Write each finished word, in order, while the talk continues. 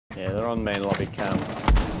Yeah, they're on main lobby cam.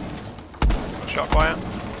 Shot quiet.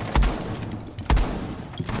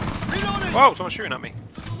 Whoa, someone's shooting at me.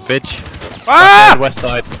 Fidge. Ah! West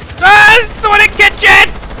side. Ah! Someone in kitchen!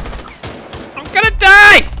 I'm gonna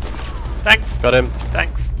die! Thanks. Got him.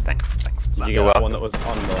 Thanks. Did you get that one that was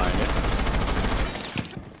on the line?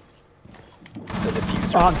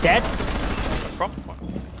 Oh, I'm dead. From?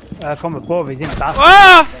 From above, he's in the bathroom.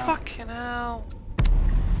 Oh, fucking hell.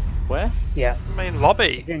 Where? Yeah. Main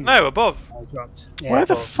lobby? He's in- No, above. I dropped. Yeah, Where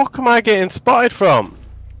the above. fuck am I getting spotted from?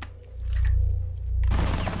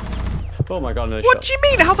 Oh my god, no What shot. do you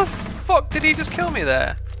mean? How the fuck did he just kill me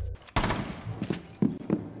there?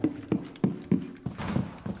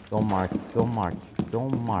 Don't march, don't march,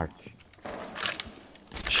 don't march.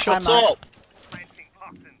 Shut Hi, Mark. up!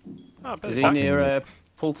 Oh, Is he near a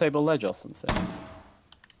pool table ledge or something?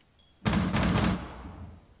 Don't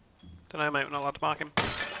know, mate. We're not allowed to mark him.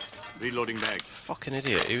 Reloading mag. Fucking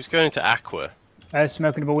idiot. He was going into Aqua.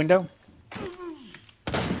 Smoking up a window.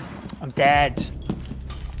 I'm dead.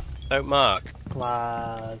 Don't mark.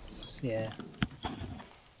 Glass. Yeah.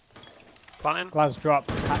 Planting. Glass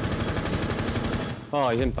dropped. Oh,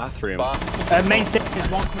 he's in bathroom. Main stage is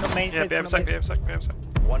one coming up. Main Yeah, stage. be a sec.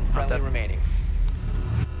 One friendly dead. remaining.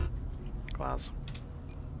 Glass.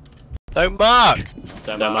 Don't mark!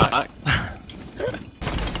 Don't mark.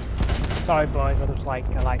 Sorry, boys. I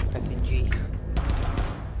like pressing G.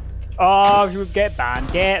 Oh, you would get banned.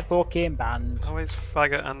 Get fucking banned. Always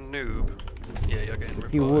faggot and noob. Yeah, you're getting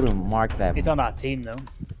If you reported. wouldn't mark that, He's on our team though.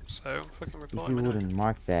 So, fucking if report you me now. wouldn't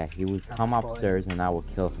mark that, he would come upstairs and I would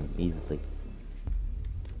kill him easily.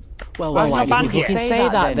 Well, Why why not you ban can him? say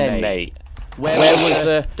that then, mate. Where was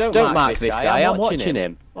the... Don't mark this guy, I'm watching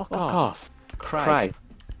him. Fuck off. Christ.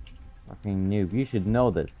 Fucking noob, you should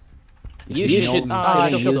know this. You should... Ah,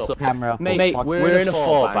 use shut up. camera. Mate, we're in a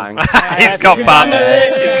 4-bang. He's got banned.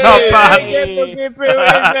 He's got banned.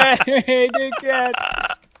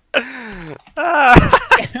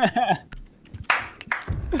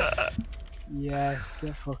 Yes,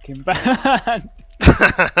 get fucking banned.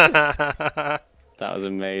 That was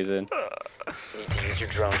amazing. Need to use your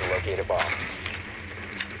drone to locate a bomb.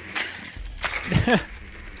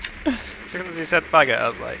 As soon as he said faggot, I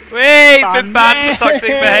was like, wait, he's been banned for toxic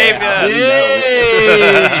behaviour!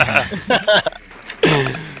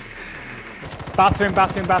 Bathroom.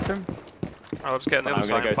 I'll just get on the I'm other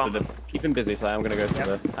gonna side. go to the... Keep him busy, so I'm gonna go to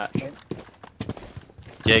the hatch.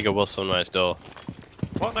 Jaeger was sunrise door.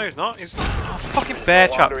 What? No, he's not. He's oh, fucking bear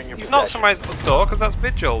trap. He's not sunrise door because that's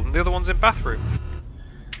vigil, and the other one's in bathroom.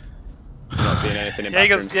 I'm not seeing anything in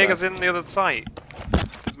bathroom, Jaeger's in the other site.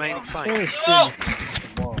 Main site.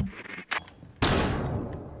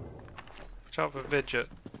 Watch out for Vidget.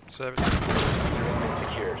 Service.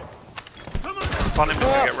 Secured. Upon him, we're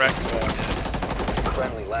gonna get wrecked.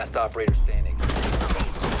 Friendly, last operator standing.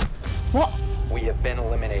 What? We have been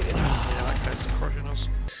eliminated. Yeah, that guy's crushing us.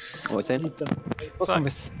 What's in? Put some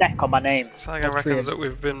respect on my name. Saga reckons that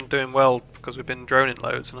we've been doing well because we've been droning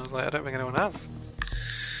loads, and I was like, I don't think anyone has.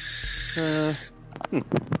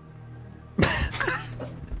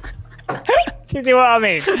 Do you see what I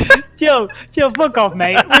mean? Chill, fuck off,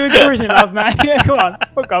 mate. We were cruising last night. Come on,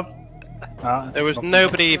 fuck off. There was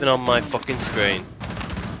nobody even on my fucking screen.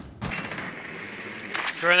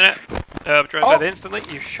 Droning it. Drones dead instantly.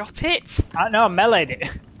 You shot it! No, I meleeed it.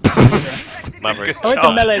 Maverick. I went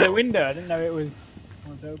to melee the window. I didn't know it was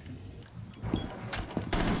open.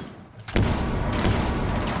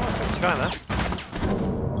 Try that.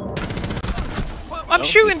 I'm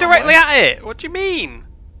shooting directly at it! What do you mean?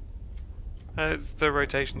 It's the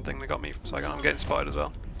rotation thing that got me from Saigon. I'm getting spotted as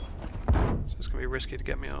well. So it's gonna be risky to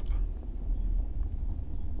get me up.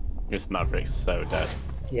 This Maverick's so dead.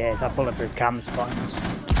 Yeah, it's that bulletproof cam spotting us.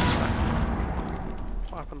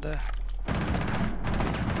 What happened there?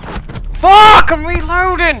 Fuck! I'm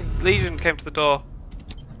reloading! Legion came to the door.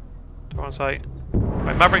 Door on site.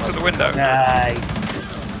 Right, Maverick's at the window.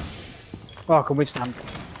 Nice. Oh, I can withstand.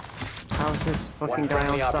 How's this fucking One guy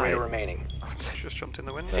friendly on operator site? remaining. Just jumped in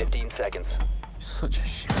the window. 15 seconds. Such a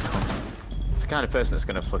shit. It's the kind of person that's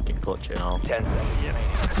gonna fucking clutch it all. 10 seconds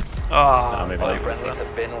remaining. Oh, No, maybe All not. friendlies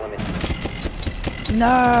have been eliminated.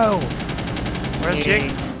 No! where's Jig? You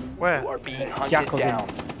Where? are being hunted Jackal's down.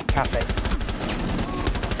 in cafe.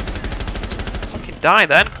 Fucking die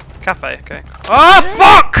then. Cafe, okay. Oh,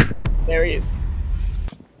 fuck! There he is.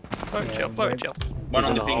 Blow it, chill, blow it, chill. He's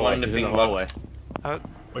in the hallway. He's in the hallway.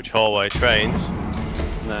 Which hallway? Trains?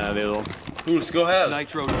 No, the other one. Tools, go ahead.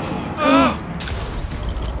 Nitro.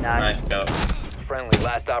 Nice. Go. Friendly,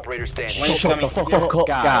 last operator standing. Shut the fuck up,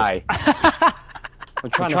 guy. I'm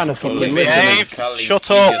trying to fucking listen. Behave! Shut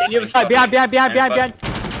up! The other side, behind.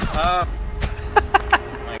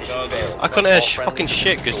 My god. I couldn't hear fucking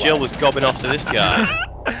shit because Jill was gobbing off to this guy.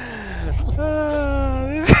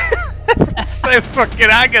 It's so fucking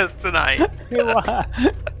Angus tonight. Shut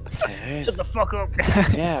the fuck up.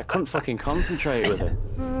 Yeah, I couldn't fucking concentrate with it.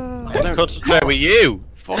 I don't concentrate with you.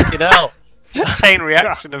 Fucking hell. It's a chain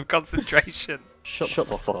reaction of concentration. Shut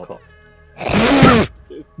the fuck up. I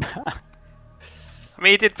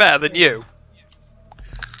mean, he did better than you.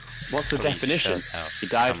 What's the definition? shut up. He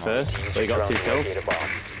died first, but he got 2 kills.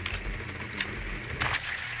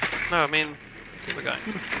 No, I mean, the other guy.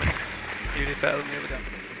 You did better than the other guy.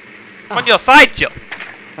 I'm on your side, Jill.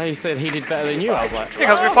 Oh, you said he did better than you. I was like,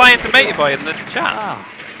 Because we're replying to Matey Boy in the chat.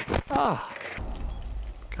 ah.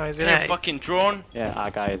 Guys in You A. fucking drone, Yeah, our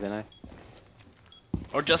guy is in A.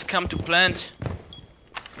 or just come to plant.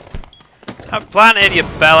 I'm planted, you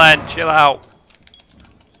bellend. Chill out.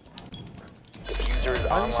 Diffuser is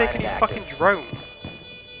Why did you say, online can you and fucking active. drone?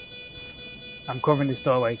 I'm covering this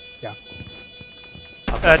doorway. Yeah.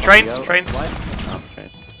 Trains. Oh, train. Fuck,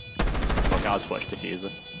 I was watched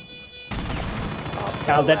diffuser.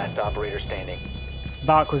 Cal dead. Last operator standing.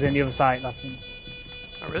 Bark was in the other side. That's him.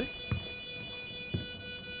 Oh, really?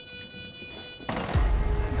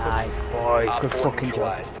 Nice boy. Op Good 4 fucking job.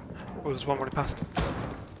 neutralized. Oh, there's one running past.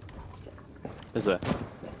 Is there?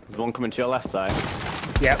 There's one coming to your left side.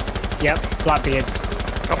 Yep. Yep. Blackbeards.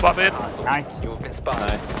 Got Blackbeard. Nice. You have been spotted.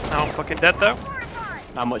 Nice. Now I'm fucking dead though.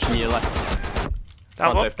 How much in your left? Down Come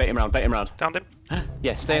on, one. Dave, bait him round, bait him round. Downed him.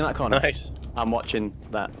 Yeah, stay in that corner. Nice. I'm watching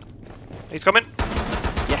that. He's coming.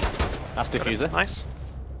 Yes! That's diffuser. Nice.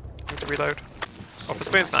 Need to reload. Off the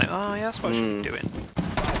spoon snipe. Oh, yeah, that's what I should be doing.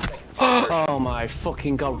 Oh my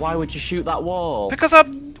fucking god, why would you shoot that wall? Because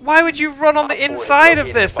why would you run on the inside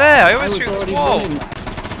of this? There, I always shoot this already wall. running.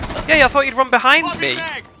 Yeah, I thought you'd run behind me.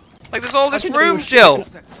 Like there's all this didn't know you room, were Jill.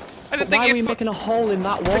 shooting. I didn't Why are think we you'd. making a hole in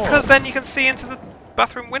that wall? Because then you can see into the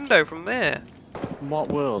bathroom window from there. In what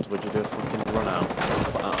world would you do a fucking run out?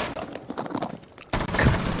 Oh, damn it.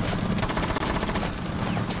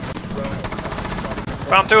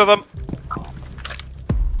 Found 2 of them.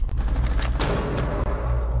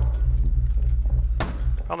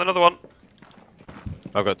 Found another one.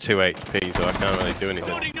 I've got 2 HP, so I can't really do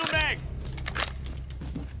anything.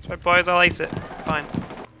 So boys, I'll ace it. Fine.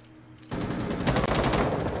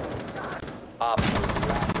 Op 4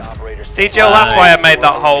 last operator See, standing. Jill, that's why I made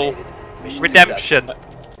that whole redemption.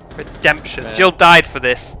 Redemption. Jill died for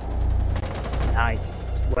this.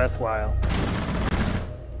 Nice. Worthwhile.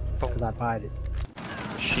 Because I buyed it.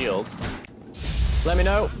 It's a shield. Let me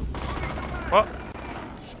know. What?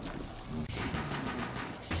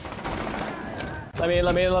 Let me in.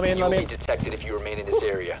 You will be detected if you remain in this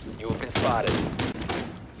area. You have been spotted.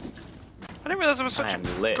 I didn't realise there was such I am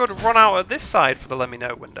a lit. good run out at this side for the let me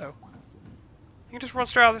know window. You can just run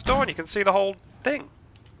straight out this door and you can see the whole thing.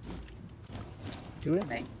 Do it,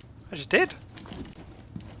 mate. I just did.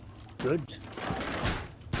 Good.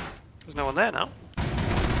 There's no one there now.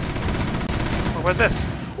 Oh, where's this?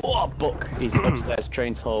 Oh, book. He's upstairs,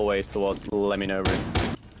 train's hallway towards the let me know room.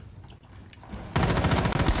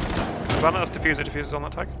 Well, that's diffuser. Diffuser's on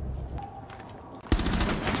that tag.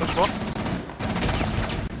 Touch one.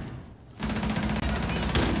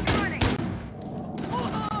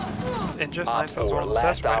 Injured. Op Nice. That was 4 one on the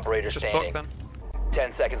last stairs. Right. operator Just standing. booked then.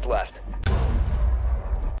 10 seconds left.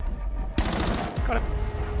 Got him.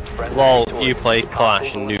 Friendly Lol, victorious. you play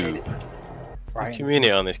Clash, Hostiles eliminated. noob. The Right.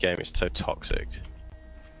 community on this game is so toxic.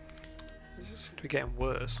 This seems to be getting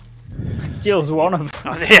worse. Jill's one of them.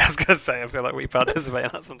 Yeah, I was gonna say. I feel like we participate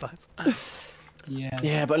in that sometimes. Yeah.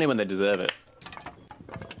 Yeah, but only when they deserve it.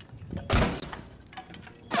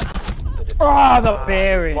 Oh, the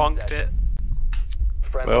bearing. Wonked it.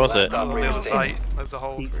 Friendly Where was last it? On the operator other standing. side. There's a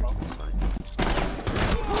hole through the side.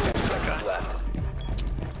 10 seconds left.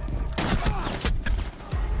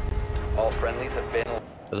 All friendlies have been.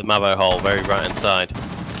 There's a Mavo hole very right inside.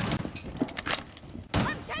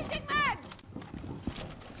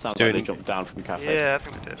 Sounds Dude. like they jumped down from cafe. Yeah, I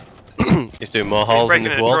think they did. He's doing more He's holes in breaking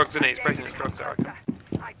this into wall. drugs, isn't he? He's breaking into drugs, I reckon.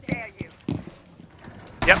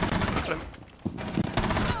 Yep, that's him.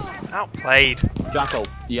 Outplayed. Jackal,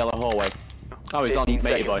 yellow hallway. Oh, he's on 15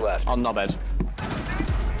 matey seconds boy. left. On knobhead.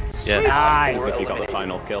 Yeah. Nice. As if he got the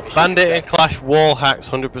final kill. Bandit and Clash wall hacks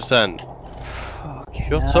 100%. Okay.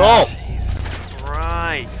 Shut up! Jesus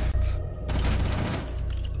Christ.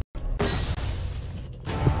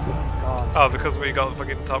 Oh, because we got the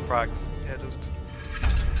fucking top frags. Yeah, just...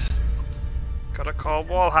 Gotta call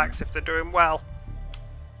wall hacks if they're doing well.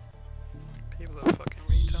 People are fucking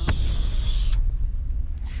retards.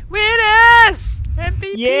 Winners!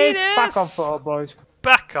 MVP Yes, back on -ness! foot, boys.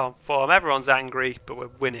 back on form. Everyone's angry, but we're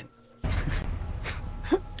winning.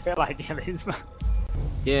 I feel like Jimmy's.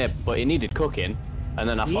 Yeah, but it needed cooking, and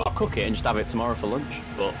then I thought I'll cook it and just have it tomorrow for lunch.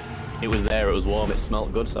 But it was there, it was warm, it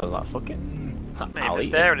smelled good, so I was like, fuck it. Mate, if it's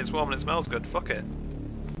there and it's warm and it smells good, fuck it.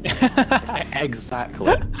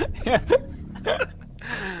 Exactly.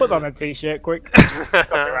 Put on a t-shirt, quick.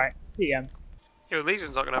 Copyright. DM. Your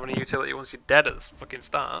Legion's not gonna have any utility once you're dead at the fucking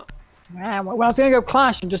start. Man, well, I was gonna go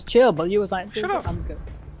Clash and just chill, but you was like, Shut up. I'm good.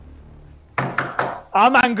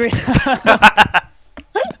 I'm angry.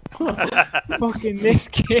 Fucking this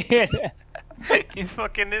kid. You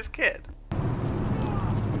fucking this kid.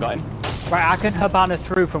 Got him. Right, I can Habana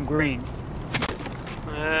through from green.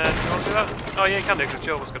 Do you want to do that? Oh yeah, you can do, because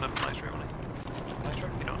Joe was gonna nice room, wasn't he? Nice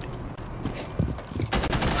room, you know what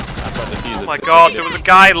I mean? Oh my god, there was a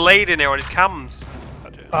guy laid in here on his cams.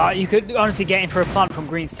 You could honestly get in for a plant from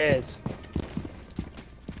green stairs.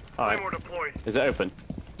 Alright. Is it open?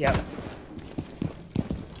 Yep.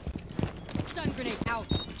 Stun grenade out.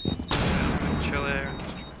 Chill here.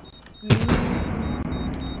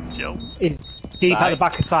 Chill. Is deep at the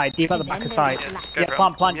back of side. Deep at the back of side. Go Yeah, for it.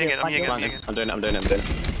 plant. I'm Yeah, I'm doing it.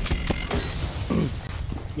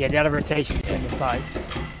 yeah, the other rotation in the sides.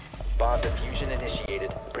 Bomb diffusion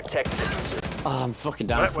initiated. Protect the diffuser. Oh, I'm fucking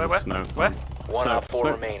down to the smoke. Where? One Smoke, out 4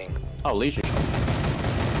 smoke. remaining. Oh, leisure.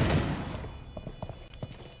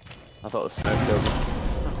 I thought it was smoke killed.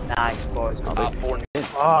 Nice, boys. Op 4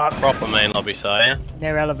 Oh, Proper main lobby side, yeah?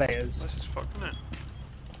 near elevators. This is fucking it.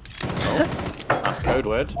 That's code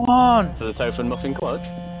word Come on. for the tofu and muffin clutch.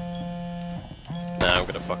 Nah, I'm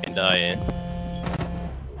gonna fucking die here.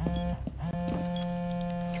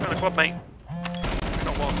 Trying to quad, mate.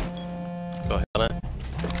 Got one. Go ahead on it.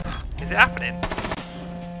 Is it happening?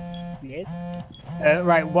 Yes.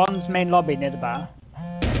 Right, one's main lobby near the bar.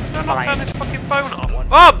 No, not turn this fucking phone off.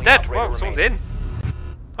 Oh, I'm dead. Whoa, someone's in.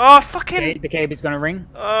 Oh, fucking. The cable is gonna ring.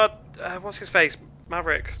 What's his face?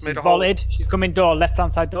 Maverick. She's bolted. She's coming door,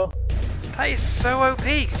 left-hand side door. That is so OP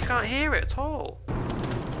because you can't hear it at all.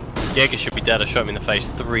 Jaeger should be dead. I shot him in the face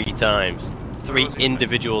 3 times. 3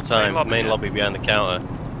 individual times. Main lobby behind the counter.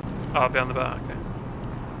 Oh, behind the bar. Okay.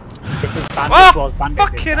 This is Bandit. Oh, was Bandit.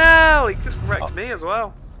 fucking hell! He just wrecked me as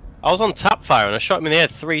well. I was on tap fire and I shot him in the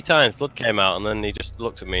head 3 times. Blood came out and then he just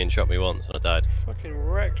looked at me and shot me once and I died. Fucking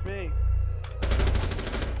wrecked me.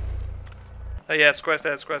 Oh yeah, square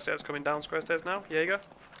stairs coming down square stairs now. Jaeger.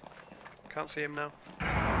 Can't see him now.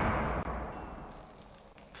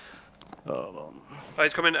 Oh, Oh,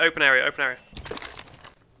 he's coming open area.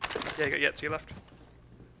 Jaeger, yeah, to your left.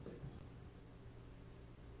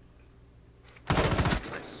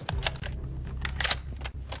 Nice.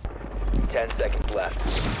 10 seconds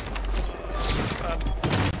left.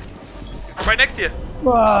 I'm right next to you.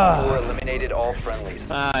 4 eliminated all friendlies.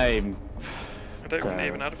 I don't think they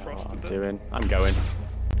even had a frost, did they? I'm going.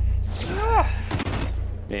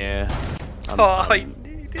 Yeah. Oh, he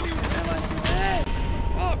didn't even realise he was there.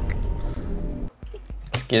 Fuck.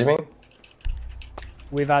 Excuse me?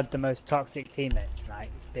 We've had the most toxic teammates tonight.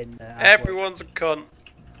 It's been. Everyone's a cunt.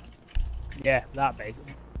 Yeah, that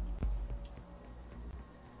basically.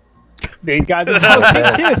 These guys are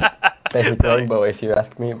toxic too. Basic rainbow, if you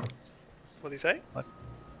ask me. What did he say? I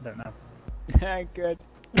don't know. Good.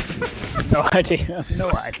 No idea. No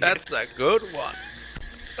idea. That's a good one.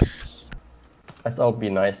 Let's all be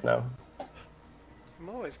nice now. I'm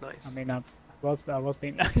always nice. I mean, I was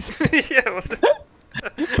being nice. Yeah, what's the...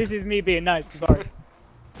 This is me being nice. Sorry.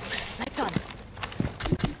 Lights on.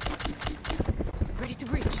 Ready to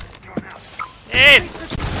breach. In! You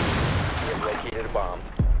have located a bomb.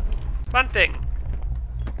 Planting.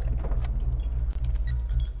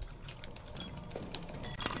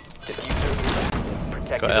 Diffuser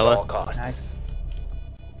protected Got at Ella. all costs. Nice.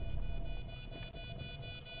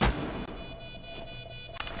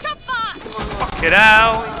 Fuck it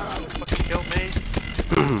out. You fucking killed me.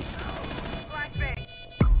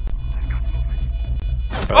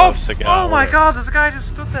 Oh my god, there's a guy just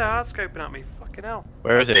stood there hard scoping at me. Fucking hell.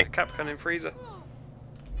 Where is he? Capcom in freezer.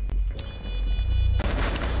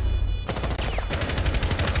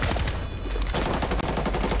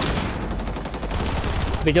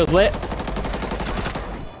 Vigil's lit.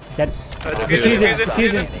 Dead.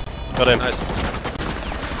 Diffusing. Got him. Nice.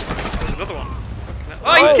 There's another one.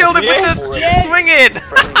 Oh, you killed him with the swinging!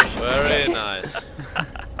 Very nice.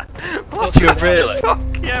 What you really? Fuck?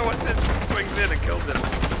 Yeah, what's this? He swings in and kills him.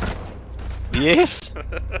 Yes!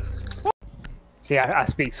 See, I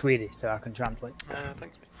speak Swedish, so I can translate.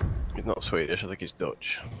 Thanks, mate. He's not Swedish, I think he's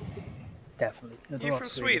Dutch. Definitely. There's a You lot from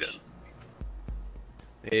of Swedish.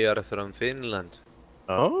 Sweden? We are from Finland.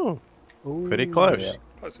 Oh, Ooh. pretty close. Yeah.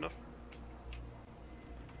 Close enough.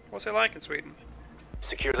 What's it like in Sweden?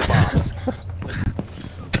 Secure the bombs.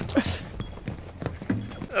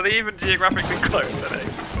 Are they even geographically close? Are they?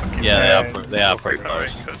 Fucking Yeah, they are pretty very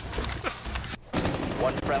close. good.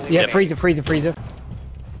 One friendly Yeah, remaining. freezer.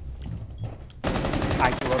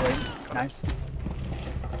 Actually, nice.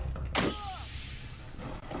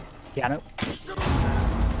 Piano.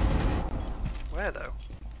 Where though?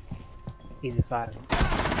 Either side.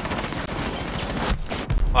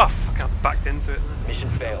 Oh fuck! I backed into it. Mission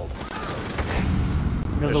failed.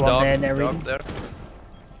 Another There's one there, dog there.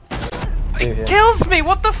 It kills me!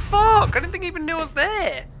 What the fuck? I didn't think he even knew I was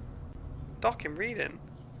there! Doc him reading.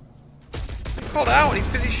 He called out and he's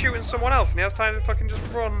busy shooting someone else and he has time to fucking just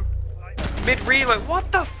run mid-reload.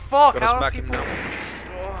 What the fuck? Gotta How are smack him people... now.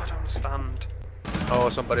 Oh, I don't understand. Oh,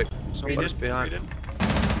 somebody's behind. Reading.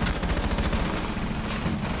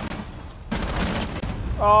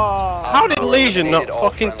 Oh, How did Legion not Eliminated all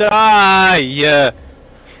fucking friendlies. die? Yeah.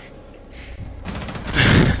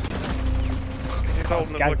 Because he's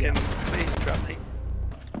holding the Gotcha. fucking Legion trap, mate.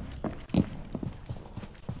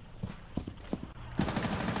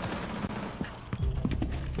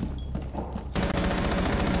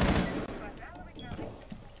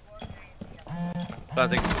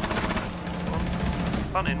 Planting.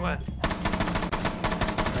 Planting, where?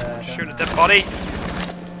 Shoot a dead body!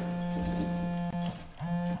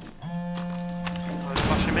 Oh, he's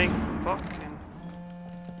flashing me. Fucking...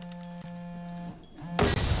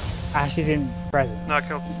 Ash is in present. No, I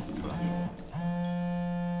killed.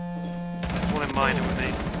 One in mine with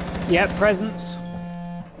me. Yep, presents.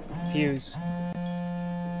 Fuse.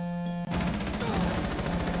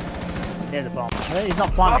 Near the bomb. He's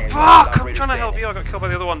not Oh planting. fuck! I'm trying to help you. I got killed by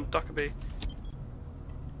the other one, Dockerby.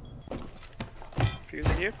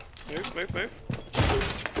 Fusing you. Move.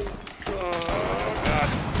 Oh god.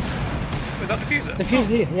 Was that the fuser? The fuse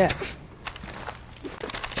here, yeah.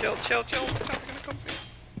 Chill. Gonna come for you.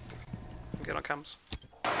 I'm getting on cams.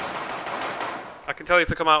 I can tell you if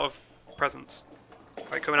they come out of presents.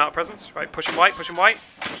 Right, coming out of presents. Right, push him white.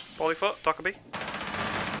 Bollyfoot, Dockerby.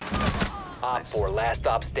 Op 4, last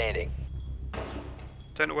stop standing.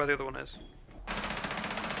 Don't know where the other one is.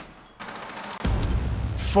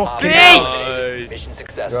 Fucking Beast! Mission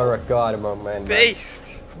successful. You're a god, my man.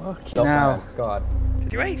 Beast! Fucking Stop, hell. man. God.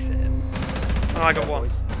 Did you ace it? Oh, I got one.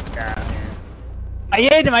 I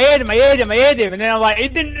heard him, and then I was like, he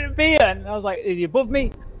didn't appear, and I was like, is he above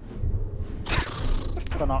me?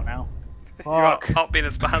 Gone out now. You're Fuck. out being a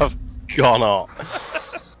spaz. Gone off.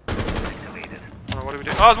 Oh, what do we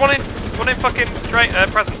do? Oh, there's one in fucking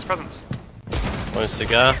presents. One in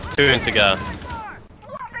cigar, two in cigar.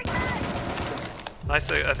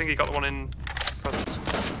 Nice, I think he got the one in presents.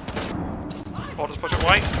 Or just push it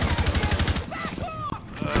white.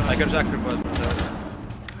 I can sacrifice myself.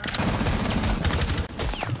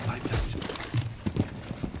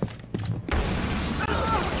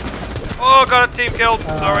 Oh, got a team killed.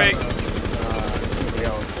 Sorry.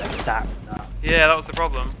 That. Yeah, that was the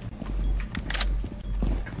problem.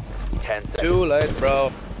 10 seconds. Too late, bro.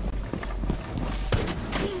 5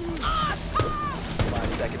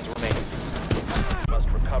 seconds remaining. Must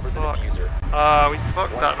recover the Fuck. diffuser. We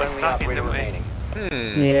fucked that by One friendly stacking, operator didn't we?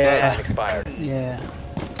 remaining. Yeah. Time expired. Yeah.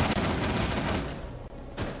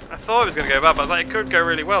 I thought it was going to go bad, but I was like, it could go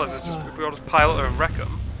really well if we all just pile up there and wreck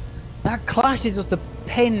them. That clash is just a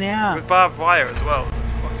pain in the ass. With barbed wire as well. It's a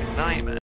fucking nightmare.